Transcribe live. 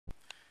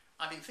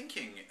I've been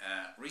thinking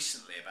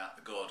recently about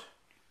the God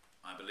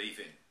I believe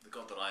in, the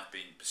God that I've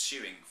been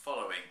pursuing,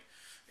 following,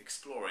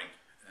 exploring,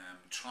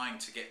 trying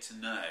to get to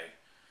know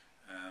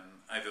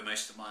over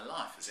most of my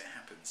life as it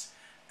happens.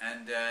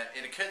 And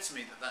it occurred to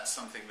me that that's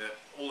something that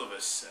all of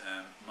us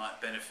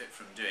might benefit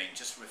from doing,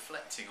 just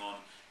reflecting on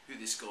who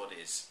this God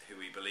is, who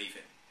we believe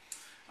in.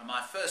 And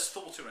my first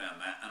thought around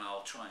that, and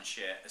I'll try and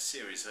share a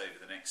series over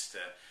the next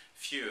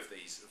few of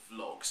these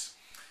vlogs,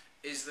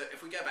 is that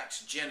if we go back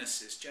to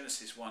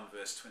Genesis 1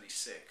 verse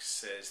 26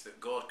 says that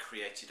God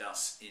created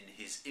us in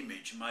his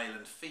image, male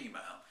and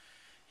female.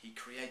 He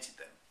created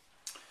them.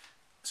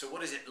 So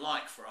what is it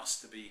like for us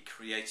to be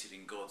created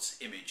in God's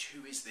image?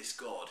 Who is this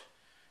God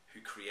who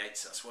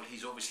creates us? Well,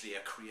 he's obviously a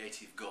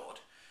creative God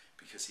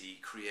because he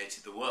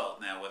created the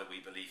world. Now, whether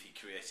we believe he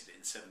created it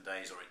in 7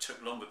 days or it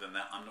took longer than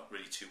that, I'm not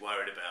really too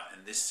worried about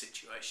in this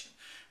situation.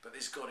 But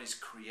this God is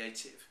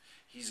creative.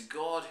 He's a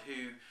God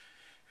who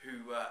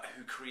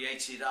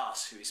created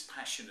us, who is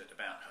passionate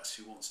about us,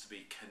 who wants to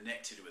be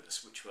connected with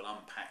us, which we'll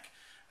unpack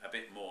a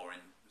bit more in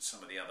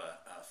some of the other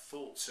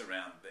thoughts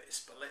around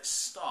this. But let's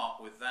start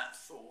with that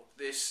thought,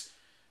 this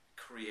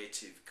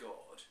creative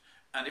God.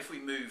 And if we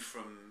move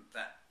from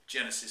that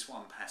Genesis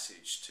 1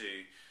 passage to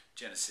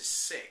Genesis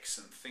 6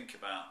 and think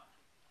about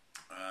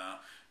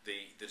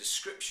the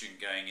description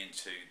going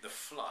into the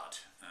flood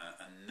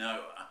and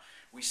Noah,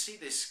 we see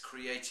this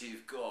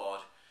creative God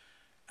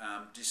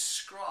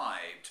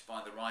described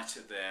by the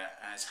writer there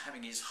as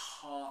having his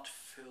heart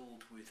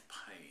filled with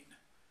pain.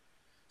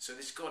 So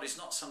this God is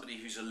not somebody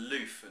who's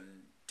aloof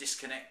and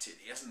disconnected.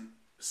 He hasn't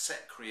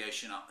set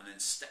creation up and then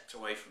stepped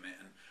away from it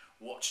and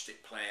watched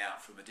it play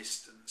out from a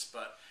distance,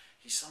 but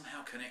he's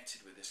somehow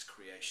connected with this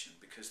creation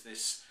because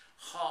this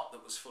heart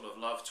that was full of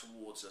love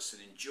towards us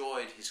and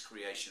enjoyed his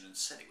creation and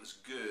said it was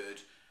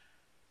good,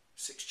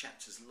 6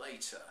 chapters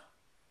later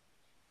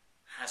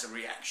has a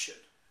reaction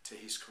to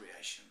his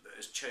creation that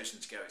has chosen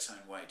to go its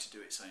own way, to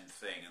do its own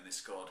thing. And this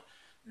God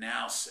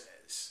now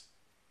says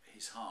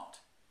his heart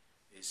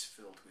is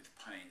filled with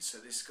pain. So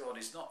this God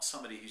is not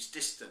somebody who's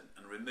distant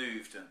and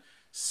removed and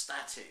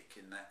static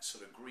in that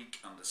sort of Greek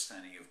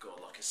understanding of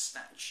God, like a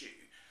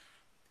statue,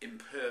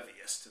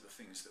 impervious to the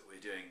things that we're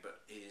doing,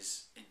 but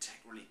is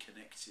integrally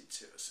connected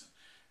to us and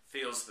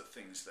feels the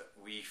things that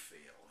we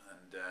feel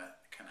and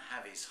can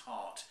have his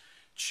heart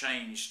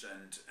changed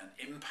and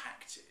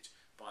impacted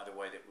by the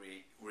way that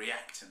we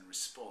react and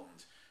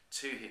respond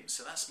to him.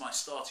 So that's my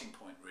starting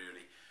point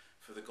really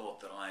for the God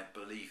that I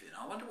believe in.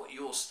 I wonder what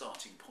your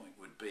starting point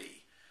would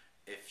be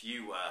if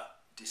you were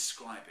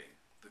describing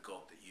the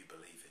God that you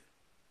believe in.